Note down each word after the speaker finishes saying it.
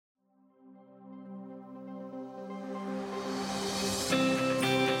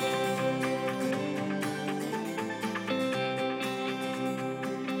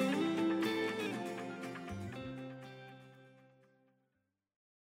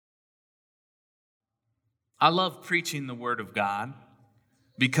I love preaching the Word of God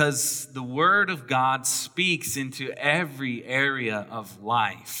because the Word of God speaks into every area of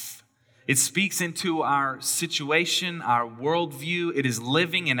life. It speaks into our situation, our worldview. It is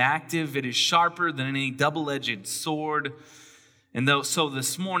living and active. It is sharper than any double-edged sword. And so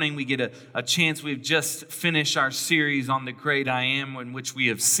this morning we get a chance. We've just finished our series on the great I Am, in which we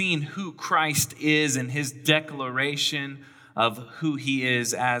have seen who Christ is and his declaration of who he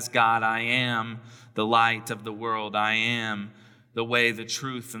is as God. I am the light of the world. I am the way, the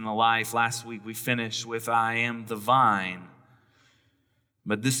truth, and the life. Last week we finished with I am the vine.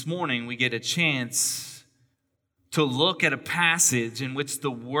 But this morning we get a chance to look at a passage in which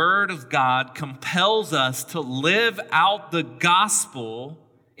the Word of God compels us to live out the gospel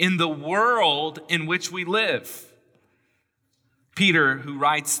in the world in which we live. Peter, who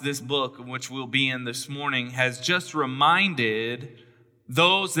writes this book, which we'll be in this morning, has just reminded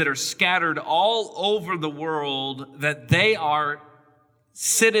those that are scattered all over the world that they are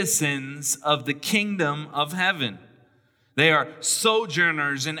citizens of the kingdom of heaven. They are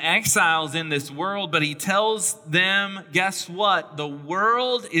sojourners and exiles in this world, but he tells them, guess what? The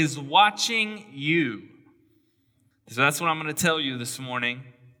world is watching you. So that's what I'm going to tell you this morning,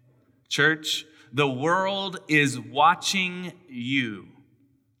 church. The world is watching you.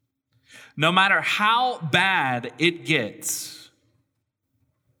 No matter how bad it gets,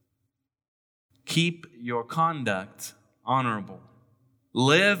 keep your conduct honorable.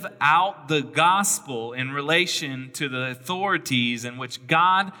 Live out the gospel in relation to the authorities in which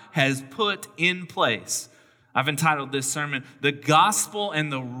God has put in place. I've entitled this sermon, The Gospel and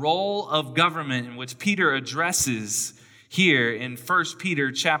the Role of Government, in which Peter addresses here in 1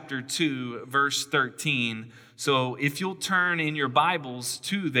 Peter chapter 2, verse 13. So if you'll turn in your Bibles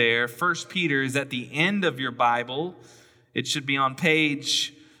to there, 1 Peter is at the end of your Bible. It should be on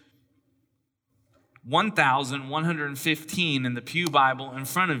page 1115 in the Pew Bible in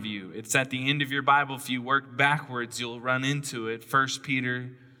front of you. It's at the end of your Bible. If you work backwards, you'll run into it. 1 Peter,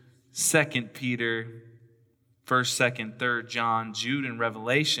 2 Peter, 1st, 2nd, 3rd John, Jude, and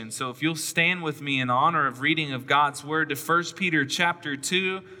Revelation. So if you'll stand with me in honor of reading of God's Word to 1 Peter chapter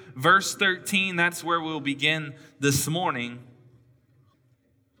 2, verse 13, that's where we'll begin this morning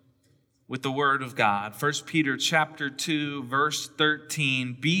with the Word of God. 1 Peter chapter 2, verse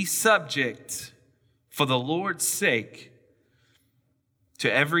 13, be subject for the Lord's sake to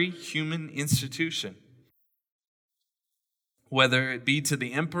every human institution, whether it be to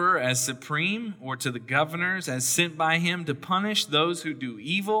the emperor as supreme or to the governors as sent by him to punish those who do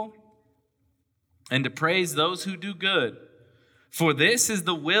evil and to praise those who do good. For this is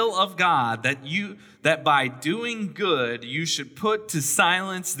the will of God, that by doing good you should put to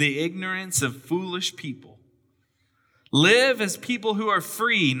silence the ignorance of foolish people. Live as people who are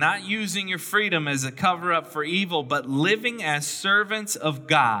free, not using your freedom as a cover-up for evil, but living as servants of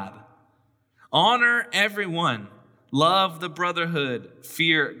God. Honor everyone. Love the brotherhood.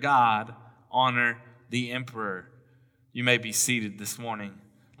 Fear God. Honor the emperor. You may be seated this morning.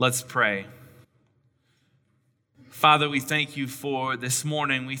 Let's pray. Father, we thank you for this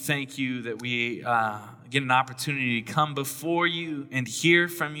morning. We thank you that we get an opportunity to come before you and hear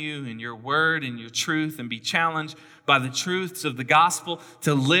from you in your word and your truth and be challenged by the truths of the gospel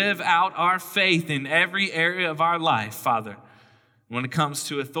to live out our faith in every area of our life, Father. When it comes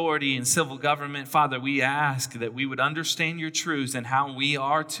to authority and civil government, Father, we ask that we would understand your truths and how we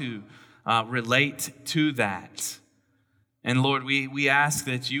are to relate to that. And Lord, we ask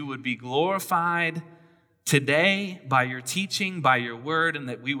that you would be glorified today by your teaching, by your word, and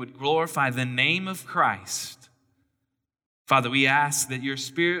that we would glorify the name of Christ. Father, we ask that your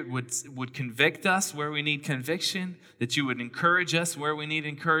Spirit would convict us where we need conviction, that you would encourage us where we need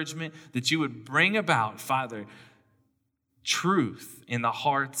encouragement, that you would bring about, Father, truth in the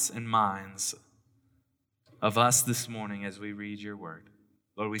hearts and minds of us this morning as we read your word.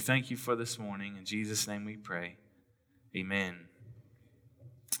 Lord, we thank you for this morning. In Jesus' name we pray. Amen.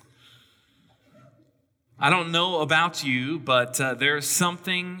 I don't know about you, but there's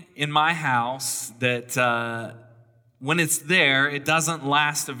something in my house that when it's there, it doesn't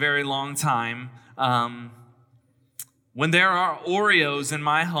last a very long time. When there are Oreos in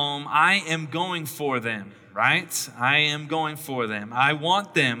my home, I am going for them, right? I am going for them. I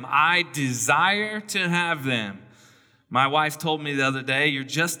want them. I desire to have them. My wife told me the other day, you're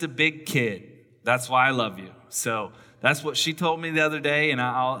just a big kid. That's why I love you. So that's what she told me the other day, and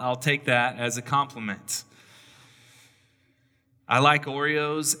I'll take that as a compliment. I like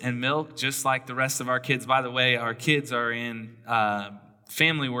Oreos and milk just like the rest of our kids. By the way, our kids are in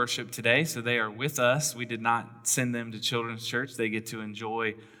family worship today, so they are with us. We did not send them to children's church. They get to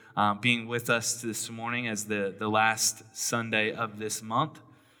enjoy being with us this morning as the last Sunday of this month.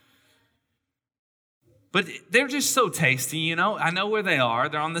 But they're just so tasty, you know. I know where they are.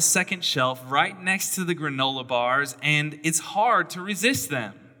 They're on the second shelf right next to the granola bars, and it's hard to resist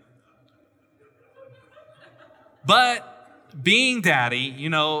them. But being daddy, you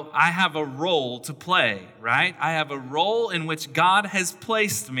know, I have a role to play, right? I have a role in which God has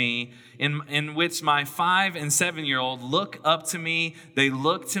placed me, in which my 5 and 7-year-old look up to me, they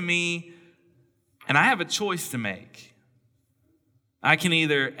look to me, and I have a choice to make. I can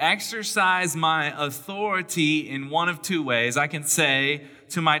either exercise my authority in one of two ways. I can say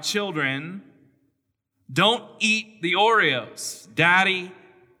to my children, don't eat the Oreos, Daddy,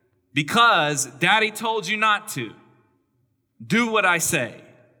 because Daddy told you not to. Do what I say,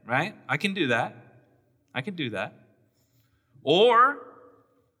 right? I can do that. I can do that. Or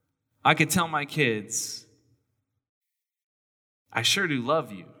I could tell my kids, I sure do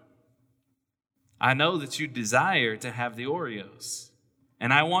love you. I know that you desire to have the Oreos,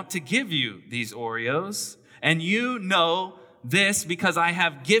 and I want to give you these Oreos, and you know this because I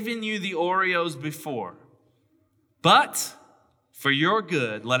have given you the Oreos before. But for your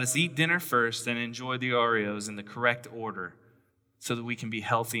good, let us eat dinner first and enjoy the Oreos in the correct order so that we can be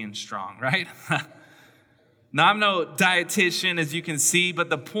healthy and strong, right? Now, I'm no dietitian, as you can see, but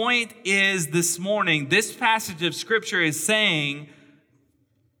the point is this morning, this passage of Scripture is saying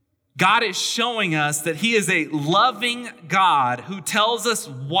God is showing us that He is a loving God who tells us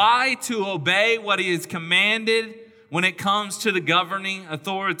why to obey what He has commanded when it comes to the governing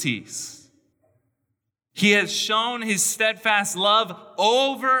authorities. He has shown His steadfast love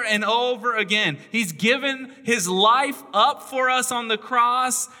over and over again. He's given His life up for us on the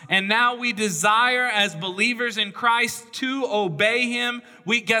cross, and now we desire as believers in Christ to obey Him.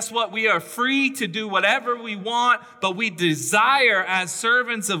 Guess what? We are free to do whatever we want, but we desire as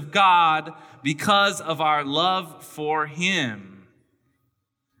servants of God because of our love for Him.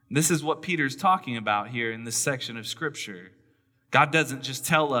 This is what Peter's talking about here in this section of Scripture. God doesn't just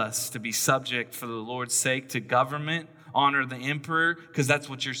tell us to be subject for the Lord's sake to government, honor the emperor, because that's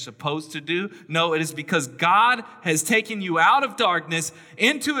what you're supposed to do. No, it is because God has taken you out of darkness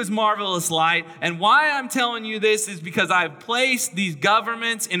into His marvelous light. And why I'm telling you this is because I've placed these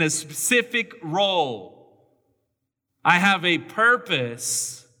governments in a specific role. I have a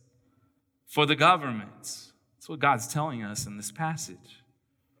purpose for the governments. That's what God's telling us in this passage,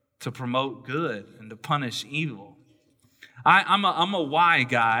 to promote good and to punish evil. I'm a why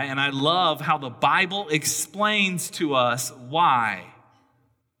guy, and I love how the Bible explains to us why.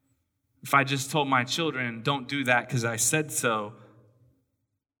 If I just told my children, don't do that because I said so,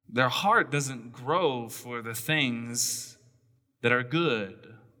 their heart doesn't grow for the things that are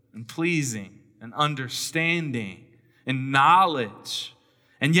good and pleasing and understanding and knowledge.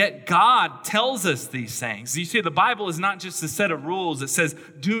 And yet God tells us these things. You see, the Bible is not just a set of rules that says,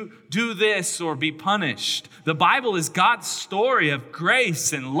 do this or be punished. The Bible is God's story of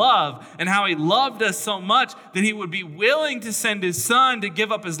grace and love and how He loved us so much that He would be willing to send His Son to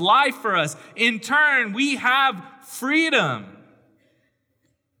give up His life for us. In turn, we have freedom.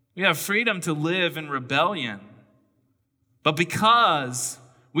 We have freedom to live in rebellion. But because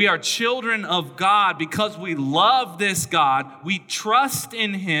we are children of God, because we love this God, we trust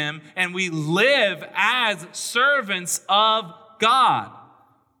in Him, and we live as servants of God.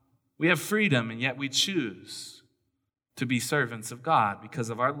 We have freedom, and yet we choose to be servants of God because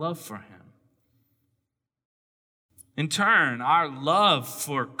of our love for Him. In turn, our love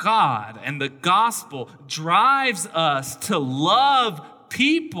for God and the gospel drives us to love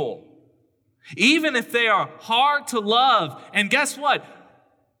people, even if they are hard to love. And guess what?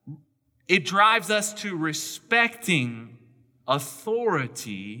 It drives us to respecting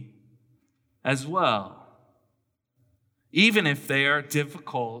authority as well, even if they are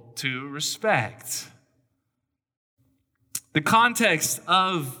difficult to respect. The context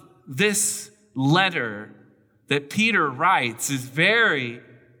of this letter that Peter writes is very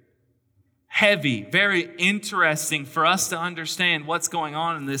heavy, very interesting for us to understand what's going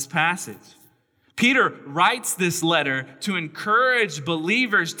on in this passage. Peter writes this letter to encourage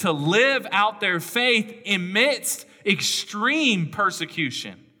believers to live out their faith amidst extreme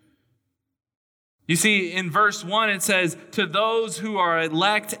persecution. You see, in verse 1, it says, to those who are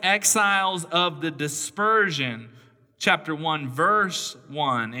elect exiles of the dispersion, chapter 1, verse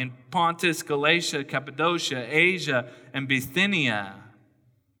 1, in Pontus, Galatia, Cappadocia, Asia, and Bithynia,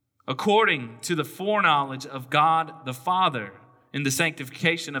 according to the foreknowledge of God the Father, in the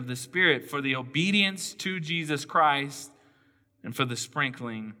sanctification of the Spirit, for the obedience to Jesus Christ, and for the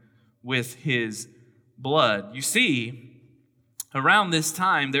sprinkling with His blood. You see, Around this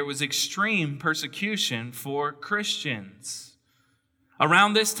time, there was extreme persecution for Christians.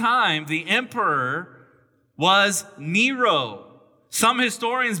 Around this time, the emperor was Nero. Some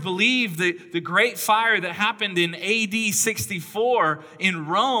historians believe that the great fire that happened in AD 64 in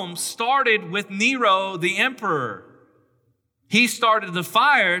Rome started with Nero, the emperor. He started the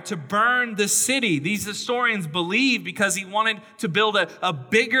fire to burn the city. These historians believe because he wanted to build a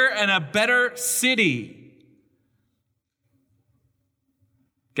bigger and a better city.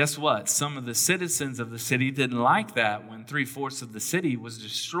 Guess what? Some of the citizens of the city didn't like that when 3/4 of the city was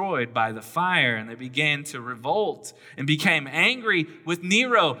destroyed by the fire, and they began to revolt and became angry with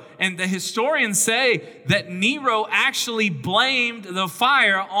Nero. And the historians say that Nero actually blamed the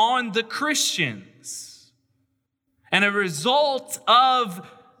fire on the Christians. And a result of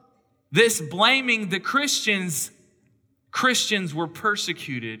this blaming the Christians were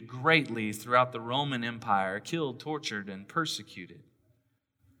persecuted greatly throughout the Roman Empire, killed, tortured, and persecuted.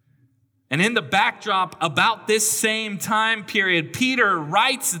 And in the backdrop about this same time period, Peter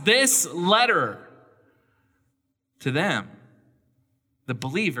writes this letter to them, the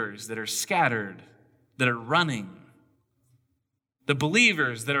believers that are scattered, that are running, the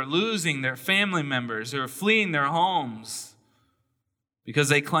believers that are losing their family members, who are fleeing their homes because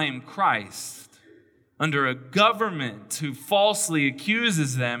they claim Christ, under a government who falsely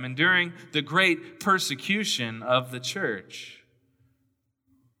accuses them and during the great persecution of the church.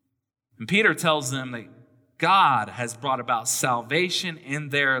 And Peter tells them that God has brought about salvation in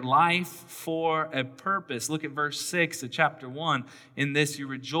their life for a purpose. Look at verse 6 of chapter 1. In this you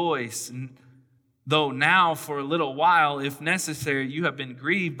rejoice, though now for a little while, if necessary, you have been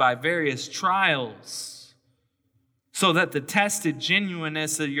grieved by various trials, so that the tested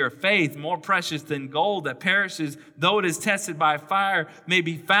genuineness of your faith, more precious than gold that perishes, though it is tested by fire, may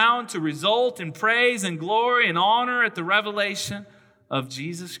be found to result in praise and glory and honor at the revelation of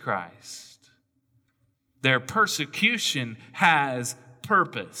Jesus Christ. Their persecution has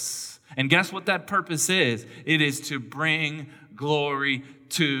purpose. And guess what that purpose is? It is to bring glory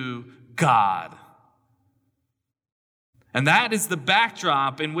to God. And that is the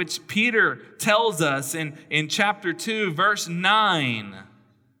backdrop in which Peter tells us in chapter 2, verse 9,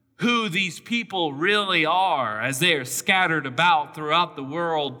 who these people really are as they are scattered about throughout the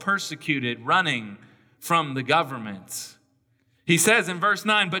world, persecuted, running from the government. He says in verse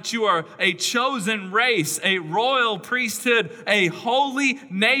 9, but you are a chosen race, a royal priesthood, a holy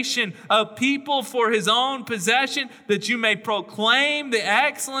nation, a people for his own possession, that you may proclaim the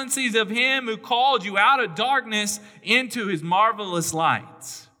excellencies of him who called you out of darkness into his marvelous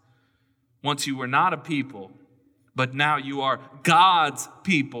light. Once you were not a people, but now you are God's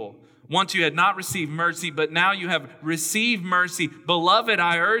people. Once you had not received mercy, but now you have received mercy. Beloved,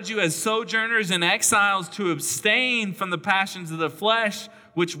 I urge you as sojourners and exiles to abstain from the passions of the flesh,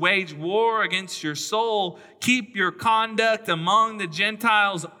 which wage war against your soul. Keep your conduct among the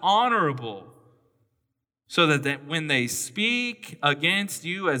Gentiles honorable, so that when they speak against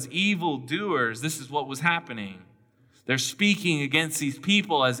you as evildoers, this is what was happening. They're speaking against these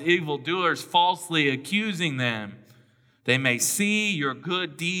people as evildoers, falsely accusing them. They may see your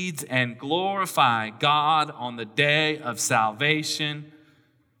good deeds and glorify God on the day of salvation.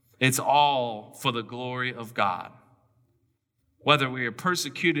 It's all for the glory of God. Whether we are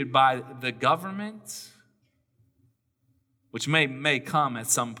persecuted by the government, which may come at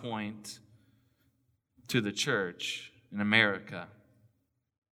some point to the church in America.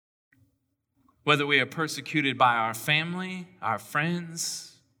 Whether we are persecuted by our family, our friends,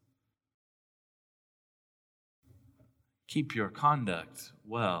 keep your conduct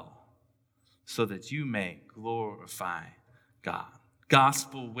well, so that you may glorify God.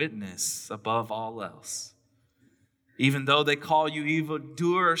 Gospel witness above all else. Even though they call you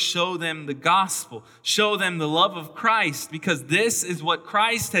evildoer, show them the gospel. Show them the love of Christ, because this is what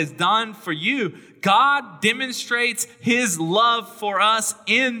Christ has done for you. God demonstrates his love for us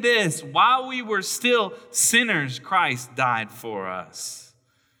in this. While we were still sinners, Christ died for us.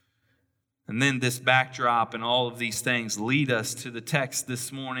 And then this backdrop and all of these things lead us to the text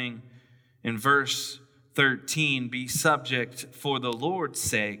this morning in verse 13. Be subject for the Lord's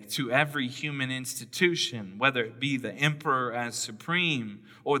sake to every human institution, whether it be the emperor as supreme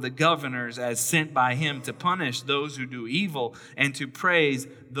or the governors as sent by him to punish those who do evil and to praise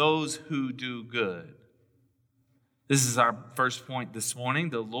those who do good. This is our first point this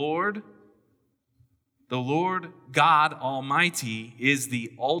morning. The Lord God Almighty is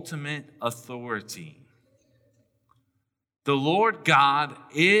the ultimate authority. The Lord God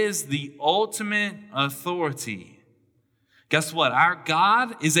is the ultimate authority. Guess what? Our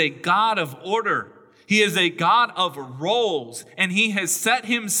God is a God of order. He is a God of roles, and he has set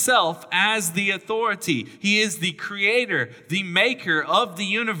himself as the authority. He is the creator, the maker of the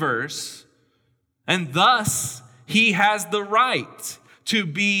universe, and thus he has the right to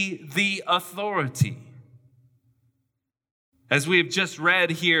be the authority. As we have just read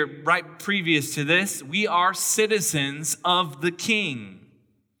here right previous to this, we are citizens of the King.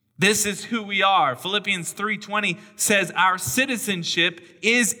 This is who we are. Philippians 3:20 says our citizenship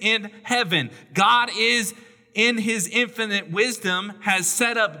is in heaven. God is, in his infinite wisdom, has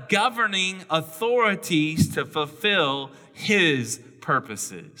set up governing authorities to fulfill his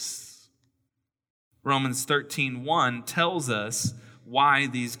purposes. Romans 13:1 tells us why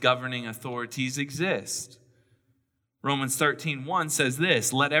these governing authorities exist. Romans 13:1 says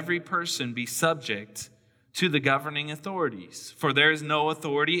this, let every person be subject to the governing authorities. For there is no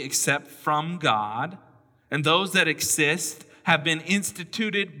authority except from God, and those that exist have been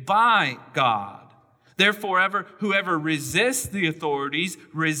instituted by God. Therefore, whoever resists the authorities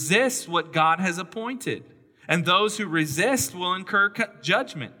resists what God has appointed, and those who resist will incur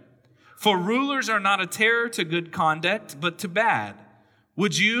judgment. For rulers are not a terror to good conduct, but to bad.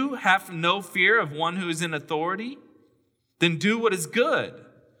 Would you have no fear of one who is in authority? Then do what is good,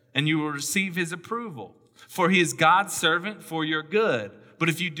 and you will receive his approval. For he is God's servant for your good. But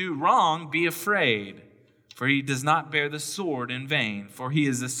if you do wrong, be afraid. For he does not bear the sword in vain. For he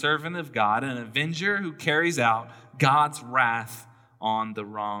is a servant of God, an avenger who carries out God's wrath on the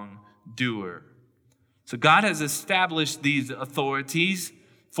wrongdoer. So God has established these authorities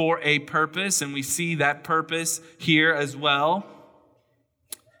for a purpose. And we see that purpose here as well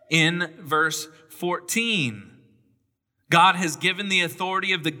in verse 14. God has given the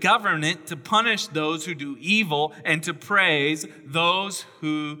authority of the government to punish those who do evil and to praise those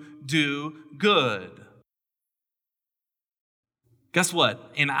who do good. Guess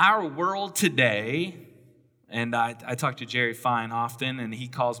what? In our world today, and I talk to Jerry Fine often, and he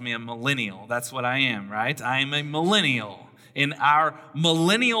calls me a millennial. That's what I am, right? I am a millennial. In our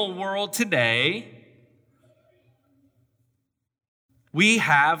millennial world today, we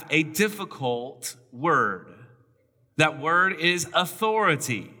have a difficult word. That word is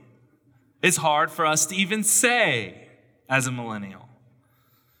authority. It's hard for us to even say as a millennial.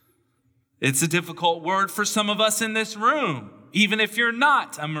 It's a difficult word for some of us in this room, even if you're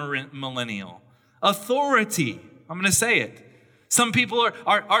not a millennial. Authority. I'm going to say it. Some people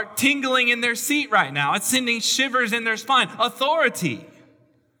are tingling in their seat right now. It's sending shivers in their spine. Authority.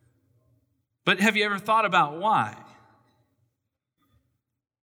 But have you ever thought about why?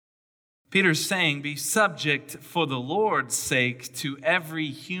 Peter's saying, be subject for the Lord's sake to every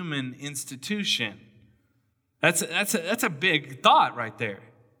human institution. That's a big thought right there.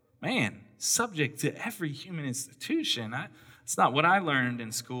 Man, subject to every human institution. It's not what I learned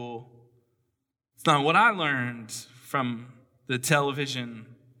in school. It's not what I learned from the television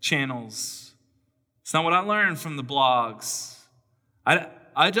channels. It's not what I learned from the blogs.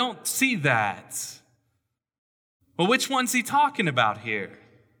 I don't see that. Well, which one's he talking about here?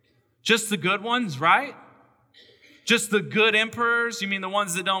 Just the good ones, right? Just the good emperors? You mean the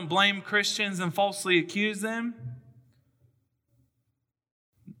ones that don't blame Christians and falsely accuse them?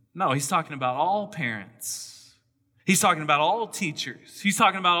 No, he's talking about all parents. He's talking about all teachers. He's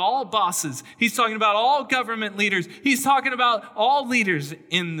talking about all bosses. He's talking about all government leaders. He's talking about all leaders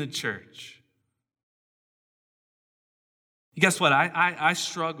in the church. Guess what? I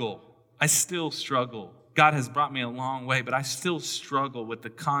struggle. I still struggle. God has brought me a long way, but I still struggle with the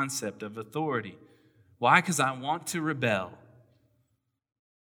concept of authority. Why? Because I want to rebel.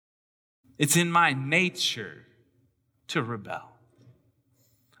 It's in my nature to rebel.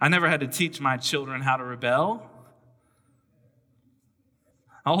 I never had to teach my children how to rebel.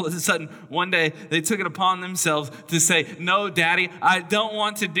 All of a sudden, one day, they took it upon themselves to say, no, Daddy, I don't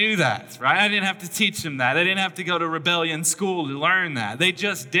want to do that, right? I didn't have to teach them that. I didn't have to go to rebellion school to learn that. They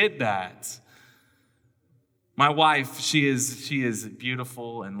just did that. My wife, she is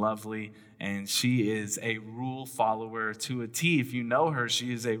beautiful and lovely, and she is a rule follower to a T. If you know her,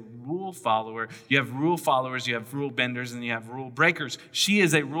 she is a rule follower. You have rule followers, you have rule benders, and you have rule breakers. She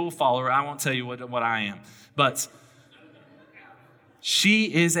is a rule follower. I won't tell you what I am, but she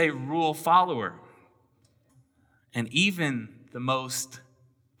is a rule follower. And even the most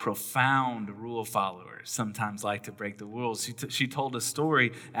profound rule followers sometimes like to break the rules. She told a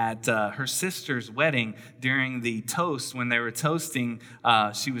story at her sister's wedding during the toast. When they were toasting,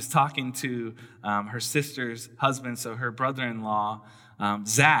 she was talking to her sister's husband, so her brother-in-law,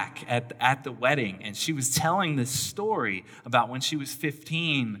 Zach, at the wedding. And she was telling this story about when she was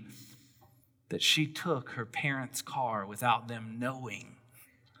 15, that she took her parents' car without them knowing.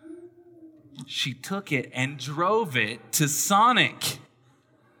 she took it and drove it to Sonic.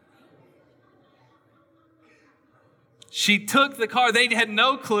 She took the car. They had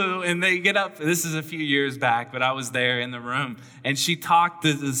no clue, and they get up. This is a few years back, but I was there in the room. And she talked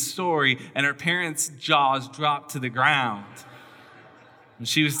the story, and her parents' jaws dropped to the ground. And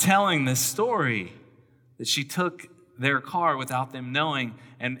she was telling this story that she took their car without them knowing.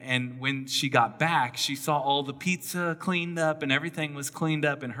 And when she got back, she saw all the pizza cleaned up and everything was cleaned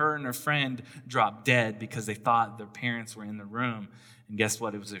up. And her and her friend dropped dead because they thought their parents were in the room. And guess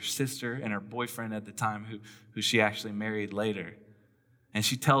what? It was her sister and her boyfriend at the time who she actually married later. And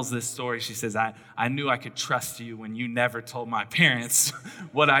she tells this story. She says, I knew I could trust you when you never told my parents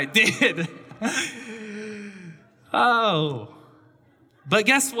what I did. Oh. But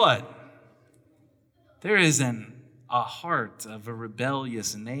guess what? There is a heart of a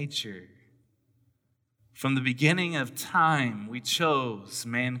rebellious nature. From the beginning of time, we chose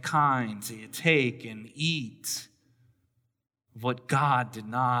mankind to take and eat what God did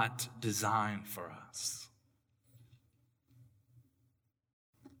not design for us.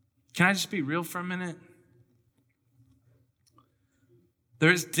 Can I just be real for a minute?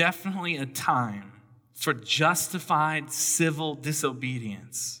 There's definitely a time for justified civil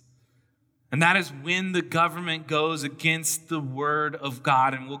disobedience. And that is when the government goes against the word of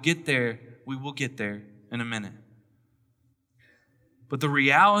God. And we'll get there. We will get there in a minute. But the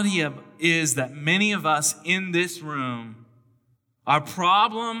reality is that many of us in this room, our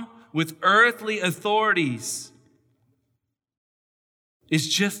problem with earthly authorities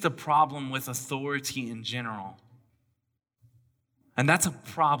is just a problem with authority in general. And that's a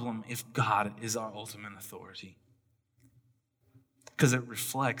problem if God is our ultimate authority. Because it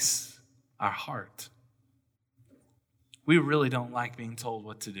reflects our heart. We really don't like being told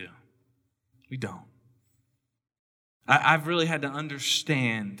what to do. We don't. I've really had to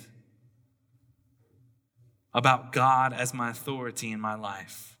understand about God as my authority in my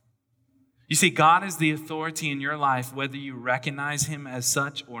life. You see, God is the authority in your life, whether you recognize him as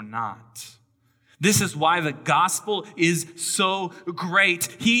such or not. This is why the gospel is so great.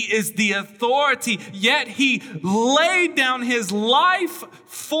 He is the authority, yet he laid down his life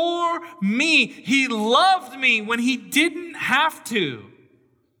for me. He loved me when he didn't have to.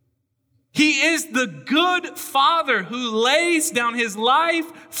 He is the good father who lays down his life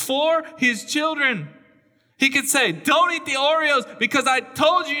for his children. He could say, don't eat the Oreos because I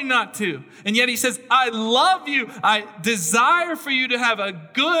told you not to. And yet he says, I love you. I desire for you to have a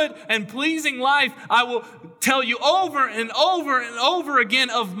good and pleasing life. I will tell you over and over and over again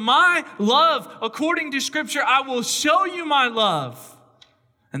of my love. According to Scripture, I will show you my love.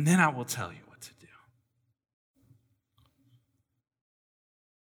 And then I will tell you what to do.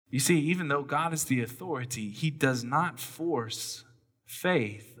 You see, even though God is the authority, he does not force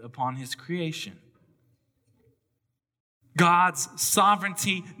faith upon his creation. God's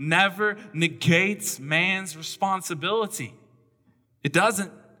sovereignty never negates man's responsibility. It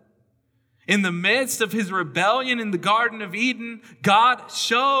doesn't. In the midst of his rebellion in the Garden of Eden, God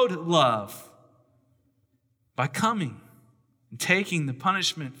showed love by coming and taking the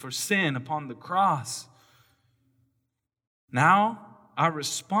punishment for sin upon the cross. Now, our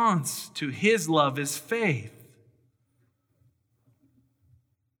response to his love is faith.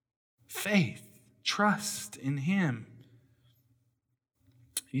 Faith, trust in him.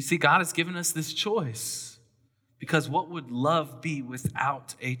 You see, God has given us this choice because what would love be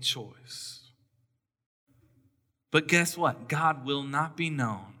without a choice? But guess what? God will not be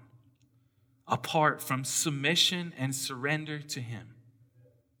known apart from submission and surrender to him.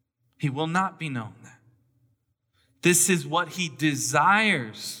 He will not be known that. This is what he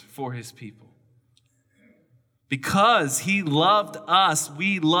desires for his people. Because he loved us,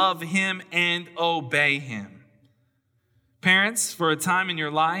 we love him and obey him. Parents, for a time in your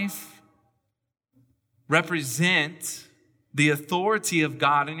life, represent the authority of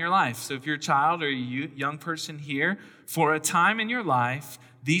God in your life. So if you're a child or a young person here, for a time in your life,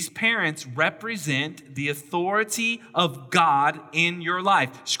 these parents represent the authority of God in your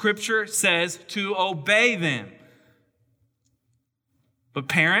life. Scripture says to obey them. But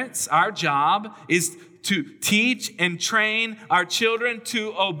parents, our job is to teach and train our children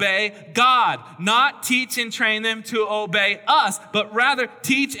to obey God. Not teach and train them to obey us, but rather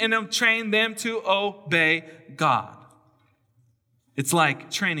teach and train them to obey God. It's like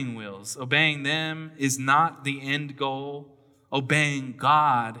training wheels. Obeying them is not the end goal. Obeying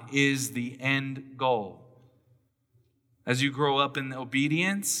God is the end goal. As you grow up in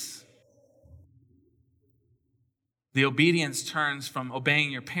obedience, the obedience turns from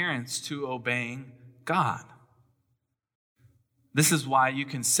obeying your parents to obeying God. This is why you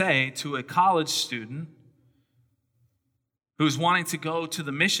can say to a college student who's wanting to go to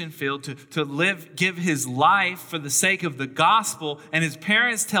the mission field to give his life for the sake of the gospel, and his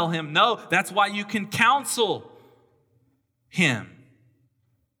parents tell him no, that's why you can counsel him.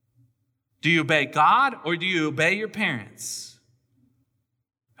 Do you obey God or do you obey your parents?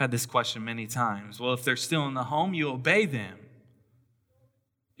 I've had this question many times. Well, if they're still in the home, you obey them.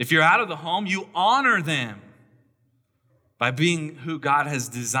 If you're out of the home, you honor them by being who God has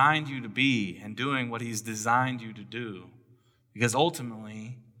designed you to be and doing what He's designed you to do. Because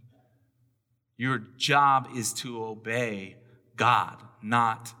ultimately, your job is to obey God,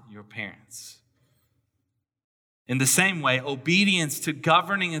 not your parents. In the same way, obedience to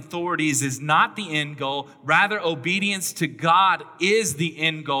governing authorities is not the end goal. Rather, obedience to God is the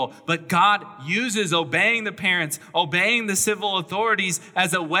end goal. But God uses obeying the parents, obeying the civil authorities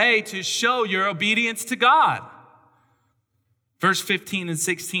as a way to show your obedience to God. Verse 15 and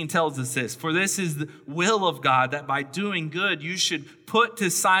 16 tells us this. For this is the will of God, that by doing good you should put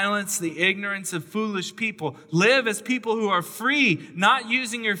to silence the ignorance of foolish people. Live as people who are free, not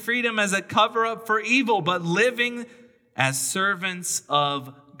using your freedom as a cover-up for evil, but living as servants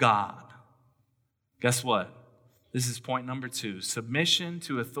of God. Guess what? This is point number 2. Submission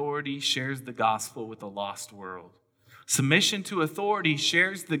to authority shares the gospel with a lost world. Submission to authority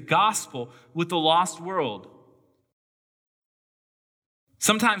shares the gospel with the lost world.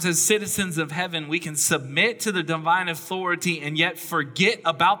 Sometimes as citizens of heaven, we can submit to the divine authority and yet forget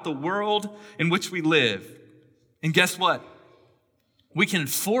about the world in which we live. And guess what? We can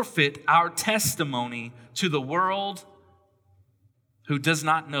forfeit our testimony to the world who does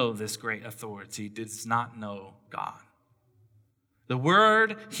not know this great authority, does not know God. The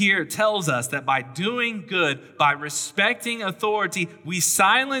word here tells us that by doing good, by respecting authority, we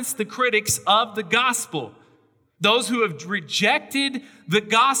silence the critics of the gospel. Those who have rejected the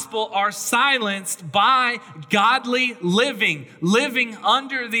gospel are silenced by godly living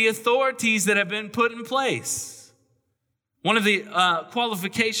under the authorities that have been put in place. One of the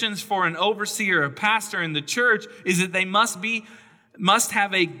qualifications for an overseer or pastor in the church is that they must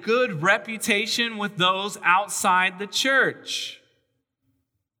have a good reputation with those outside the church.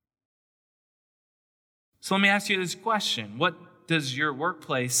 So let me ask you this question. What does your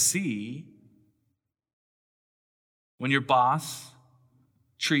workplace see when your boss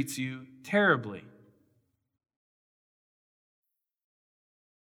treats you terribly?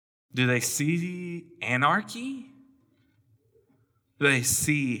 Do they see anarchy? Do they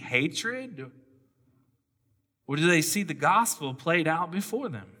see hatred? Or do they see the gospel played out before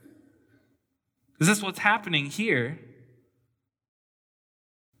them? Because that's what's happening here.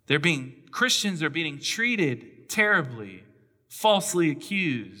 Christians are being treated terribly, falsely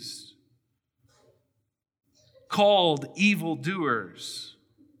accused, called evildoers.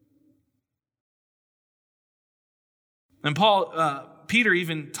 And Peter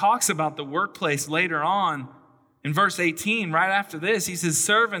even talks about the workplace later on in verse 18. Right after this, he says,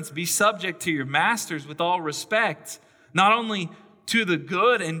 "Servants, be subject to your masters with all respect, not only to the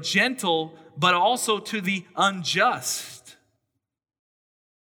good and gentle, but also to the unjust.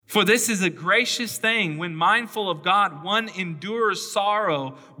 For this is a gracious thing. When mindful of God, one endures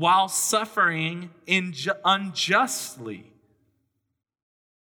sorrow while suffering unjustly."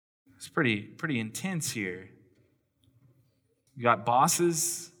 It's pretty intense here. You got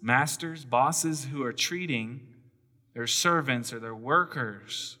bosses, masters, bosses who are treating their servants or their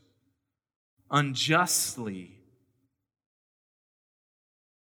workers unjustly.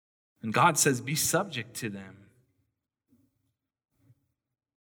 And God says, be subject to them.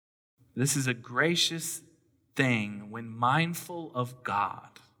 This is a gracious thing when mindful of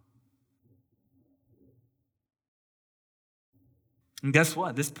God. And guess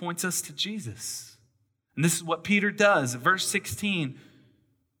what? This points us to Jesus. And this is what Peter does. Verse 16.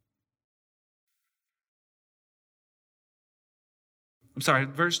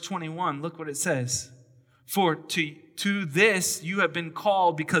 Verse 21. Look what it says. For to this you have been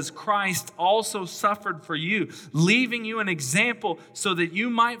called, because Christ also suffered for you, leaving you an example so that you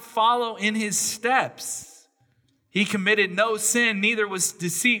might follow in his steps. He committed no sin, neither was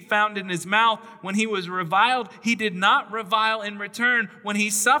deceit found in his mouth. When he was reviled, he did not revile in return. When he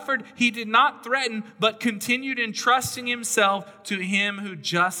suffered, he did not threaten, but continued entrusting himself to him who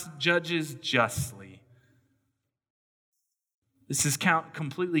judges justly. This is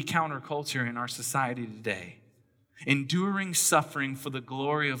completely counterculture in our society today. Enduring suffering for the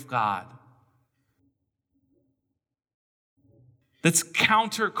glory of God. That's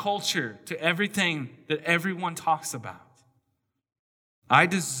counterculture to everything that everyone talks about. I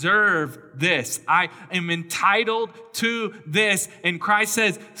deserve this. I am entitled to this. And Christ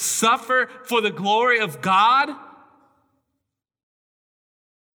says, suffer for the glory of God.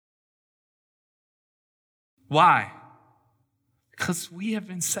 Why? Because we have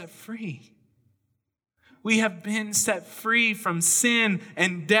been set free. We have been set free from sin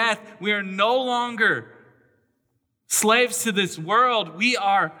and death. We are no longer slaves to this world. We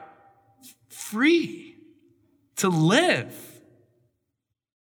are free to live.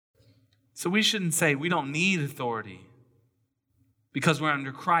 So we shouldn't say we don't need authority because we're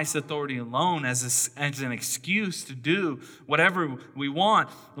under Christ's authority alone as an excuse to do whatever we want.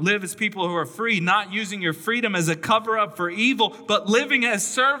 Live as people who are free, not using your freedom as a cover-up for evil, but living as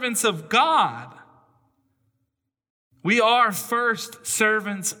servants of God. We are first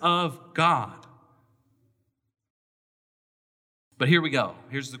servants of God. But here we go.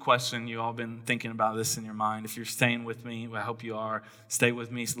 Here's the question. You've all been thinking about this in your mind. If you're staying with me, I hope you are. Stay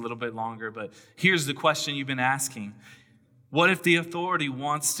with me a little bit longer. But here's the question you've been asking. What if the authority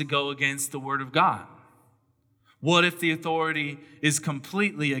wants to go against the Word of God? What if the authority is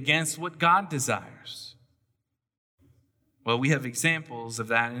completely against what God desires? Well, we have examples of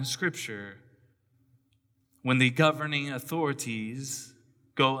that in Scripture. When the governing authorities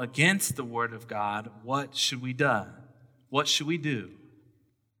go against the Word of God, what should we do? What should we do?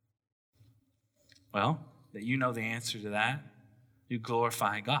 Well, that you know the answer to that. You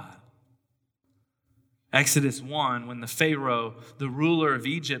glorify God. Exodus 1, when the Pharaoh, the ruler of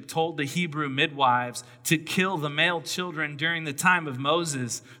Egypt, told the Hebrew midwives to kill the male children during the time of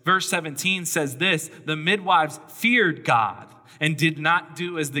Moses, verse 17 says this, the midwives feared God and did not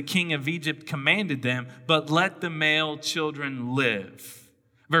do as the king of Egypt commanded them, but let the male children live.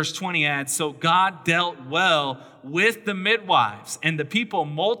 Verse 20 adds, so God dealt well with the midwives, and the people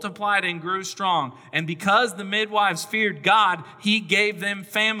multiplied and grew strong. And because the midwives feared God, he gave them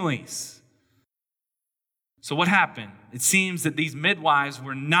families. So what happened? It seems that these midwives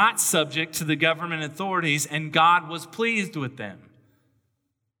were not subject to the government authorities, and God was pleased with them.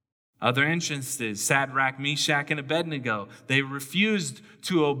 Other instances, Shadrach, Meshach, and Abednego, they refused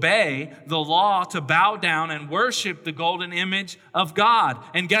to obey the law to bow down and worship the golden image of God.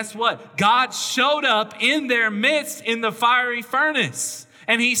 And guess what? God showed up in their midst in the fiery furnace,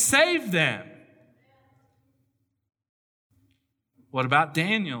 and he saved them. What about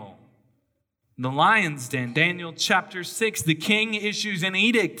Daniel? The lion's den, Daniel chapter 6, the king issues an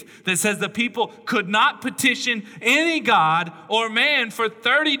edict that says the people could not petition any god or man for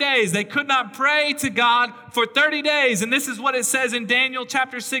 30 days. They could not pray to God for 30 days. And this is what it says in Daniel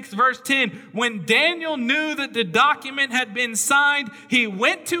chapter 6, verse 10. When Daniel knew that the document had been signed, he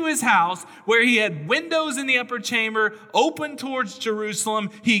went to his house where he had windows in the upper chamber open towards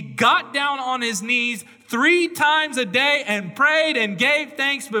Jerusalem. He got down on his knees 3 times a day and prayed and gave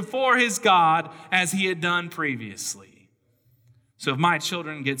thanks before his God as he had done previously. So if my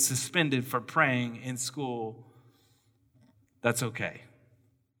children get suspended for praying in school, that's okay.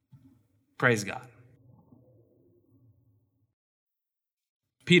 Praise God.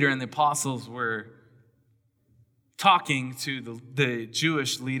 Peter and the apostles were talking to the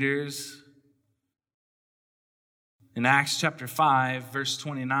Jewish leaders. In Acts chapter 5, verse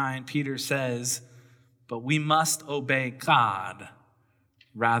 29, Peter says, but we must obey God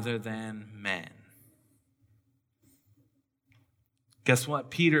rather than men. Guess what?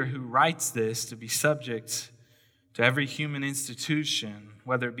 Peter, who writes this to be subject to every human institution,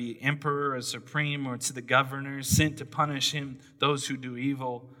 whether it be emperor or supreme or to the governors, sent to punish those who do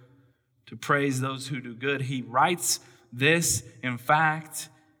evil, to praise those who do good. He writes this. In fact,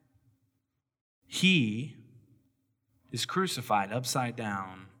 he is crucified upside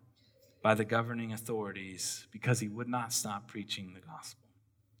down by the governing authorities because he would not stop preaching the gospel.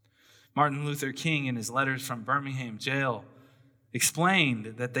 Martin Luther King, in his letters from Birmingham jail,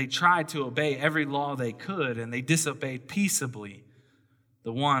 explained that they tried to obey every law they could, and they disobeyed peaceably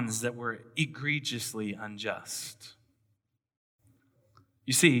the ones that were egregiously unjust.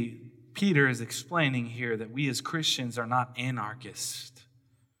 You see, Peter is explaining here that we as Christians are not anarchists.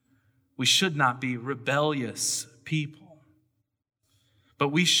 We should not be rebellious people. But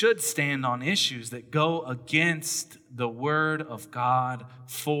we should stand on issues that go against the Word of God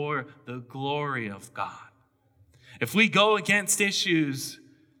for the glory of God. If we go against issues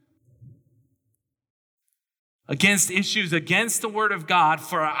against the Word of God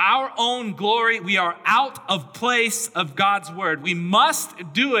for our own glory, we are out of place of God's Word. We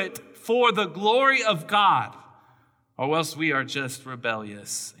must do it for the glory of God, or else we are just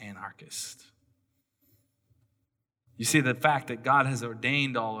rebellious anarchists. You see, the fact that God has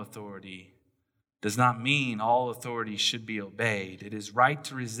ordained all authority does not mean all authority should be obeyed. It is right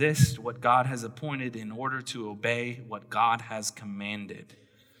to resist what God has appointed in order to obey what God has commanded.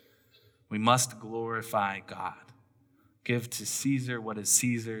 We must glorify God. Give to Caesar what is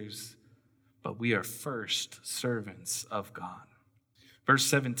Caesar's, but we are first servants of God. Verse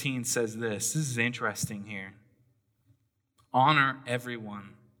 17 says this. This is interesting here. Honor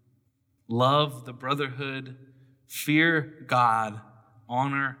everyone. Love the brotherhood. Fear God.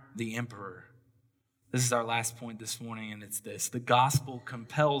 Honor the emperor. This is our last point this morning, and it's this. The gospel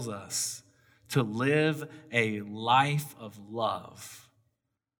compels us to live a life of love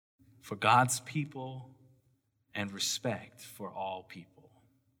for God's people and respect for all people.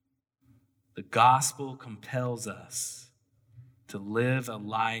 The gospel compels us to live a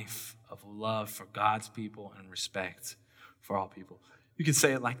life of love for God's people and respect for all people. You can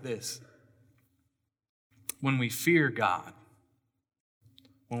say it like this. When we fear God,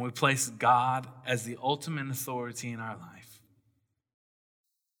 when we place God as the ultimate authority in our life,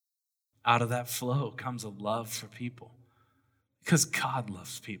 out of that flow comes a love for people because God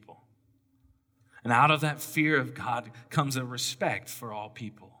loves people. And out of that fear of God comes a respect for all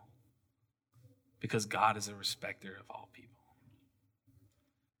people because God is a respecter of all people.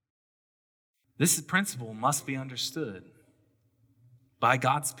 This principle must be understood by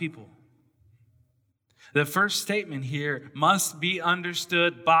God's people. The first statement here must be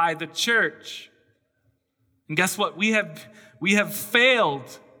understood by the church. And guess what? We have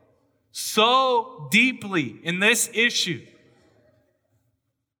failed so deeply in this issue.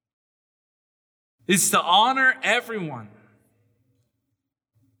 It's to honor everyone.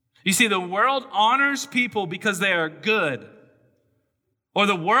 You see, the world honors people because they are good. Or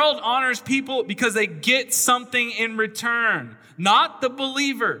the world honors people because they get something in return, not the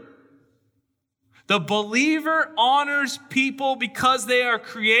believer. The believer honors people because they are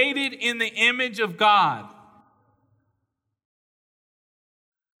created in the image of God.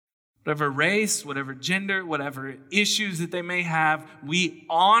 Whatever race, whatever gender, whatever issues that they may have, we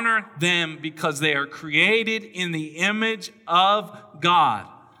honor them because they are created in the image of God.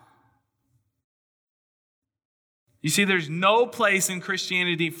 You see, there's no place in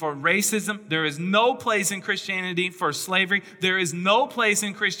Christianity for racism. There is no place in Christianity for slavery. There is no place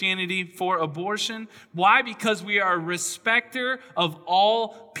in Christianity for abortion. Why? Because we are a respecter of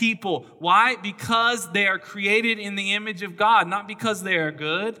all people. Why? Because they are created in the image of God, not because they are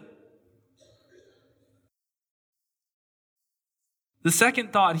good. The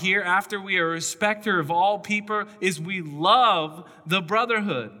second thought here, after we are a respecter of all people, is we love the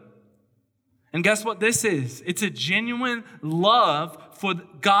brotherhood. And guess what this is? It's a genuine love for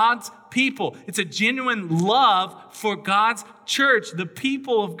God's people. It's a genuine love for God's church, the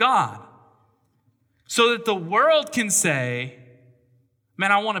people of God. So that the world can say,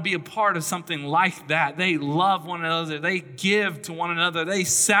 man, I want to be a part of something like that. They love one another. They give to one another. They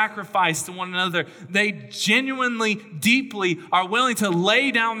sacrifice to one another. They genuinely, deeply are willing to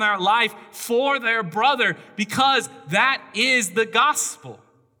lay down their life for their brother because that is the gospel.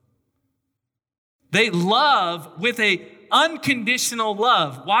 They love with an unconditional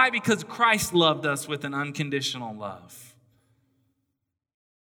love. Why? Because Christ loved us with an unconditional love.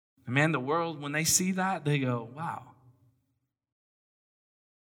 And man, the world, when they see that, they go, wow,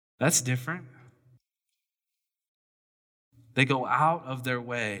 that's different. They go out of their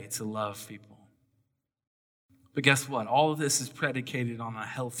way to love people. But guess what? All of this is predicated on a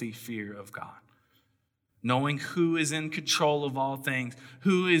healthy fear of God. Knowing who is in control of all things,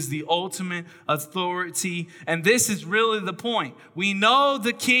 who is the ultimate authority. And this is really the point. We know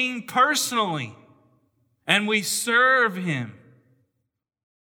the king personally, and we serve him.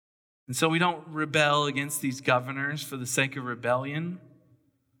 And so we don't rebel against these governors for the sake of rebellion.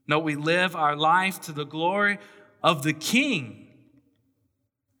 No, we live our life to the glory of the king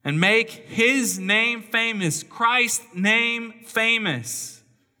and make his name famous, Christ's name famous.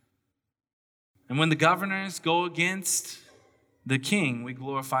 And when the governors go against the king, we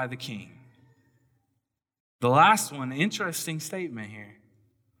glorify the king. The last one, interesting statement here.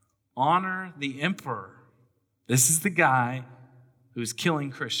 Honor the emperor. This is the guy who's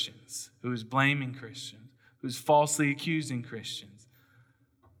killing Christians, who's blaming Christians, who's falsely accusing Christians.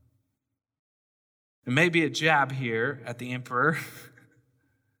 It may be a jab here at the emperor.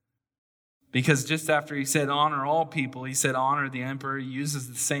 Because just after he said honor all people, he said honor the emperor. He uses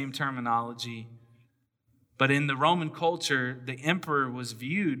the same terminology. But in the Roman culture, the emperor was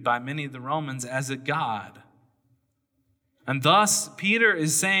viewed by many of the Romans as a god. And thus, Peter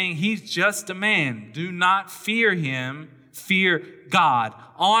is saying he's just a man. Do not fear him, fear God.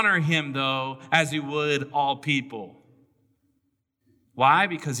 Honor him, though, as you would all people. Why?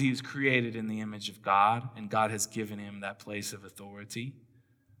 Because he is created in the image of God, and God has given him that place of authority.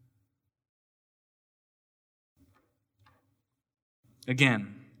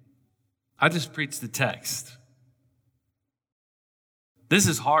 Again, I just preached the text. This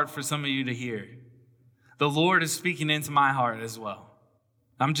is hard for some of you to hear. The Lord is speaking into my heart as well.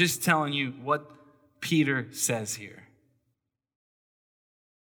 I'm just telling you what Peter says here.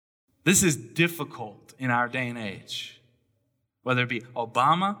 This is difficult in our day and age. Whether it be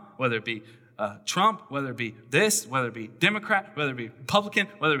Obama, whether it be Trump, whether it be this, whether it be Democrat, whether it be Republican,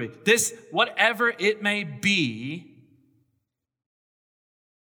 whether it be this, whatever it may be,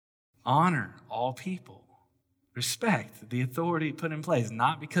 honor all people. Respect the authority put in place,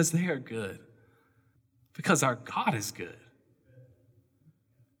 not because they are good, because our God is good.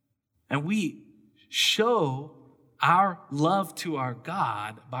 And we show our love to our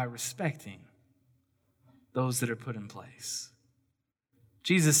God by respecting those that are put in place.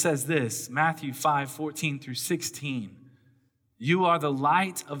 Jesus says this, Matthew 5:14-16. You are the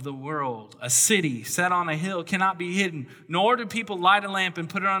light of the world. A city set on a hill cannot be hidden, nor do people light a lamp and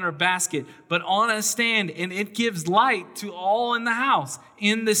put it under a basket, but on a stand, and it gives light to all in the house.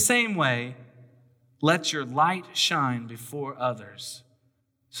 In the same way, let your light shine before others,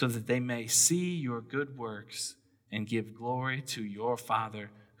 so that they may see your good works and give glory to your Father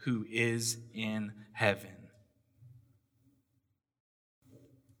who is in heaven.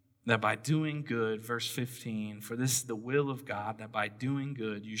 That by doing good, verse 15, for this is the will of God, that by doing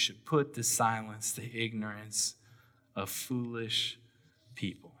good you should put to silence the ignorance of foolish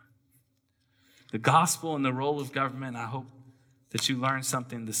people. The gospel and the role of government, I hope that you learned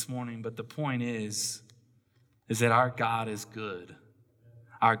something this morning, but the point is that our God is good.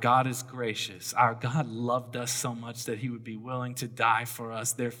 Our God is gracious. Our God loved us so much that he would be willing to die for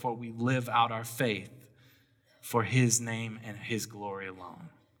us. Therefore, we live out our faith for his name and his glory alone.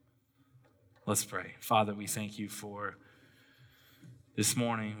 Let's pray. Father, we thank you for this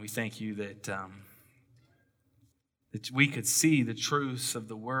morning. We thank you that we could see the truths of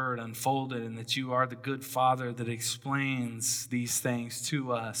the word unfolded, and that you are the good Father that explains these things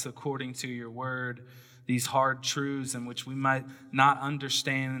to us according to your word, these hard truths in which we might not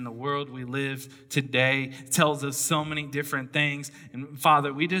understand in the world we live today. It tells us so many different things. And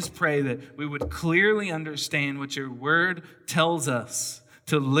Father, we just pray that we would clearly understand what your word tells us,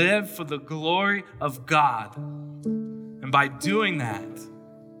 to live for the glory of God. And by doing that,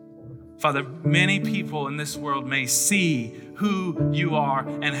 Father, many people in this world may see who you are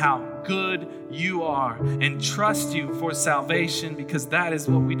and how good you are, and trust you for salvation, because that is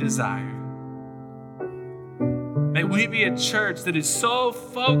what we desire. May we be a church that is so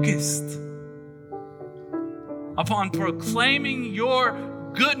focused upon proclaiming your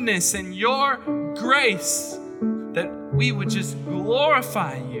goodness and your grace that we would just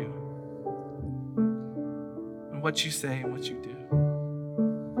glorify you and what you say and what you do.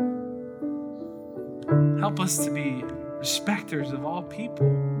 Help us to be respecters of all people.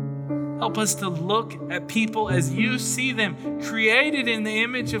 Help us to look at people as you see them, created in the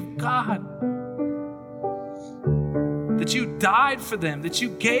image of God. That you died for them, that you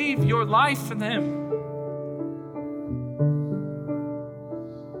gave your life for them.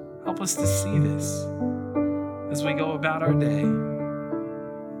 Help us to see this as we go about our day,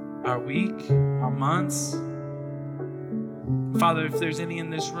 our week, our months. Father, if there's any in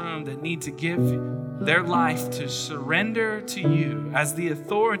this room that need to give their life to surrender to you as the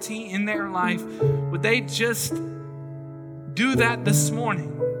authority in their life, would they just do that this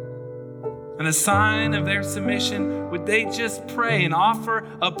morning? And a sign of their submission, would they just pray and offer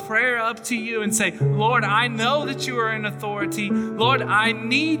a prayer up to you and say, Lord, I know that you are in authority. Lord, I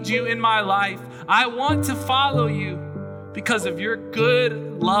need you in my life. I want to follow you because of your good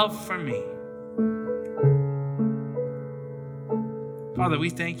love for me. Father,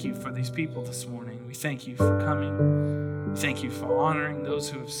 we thank you for these people this morning. We thank you for coming. We thank you for honoring those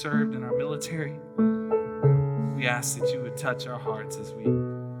who have served in our military. We ask that you would touch our hearts as we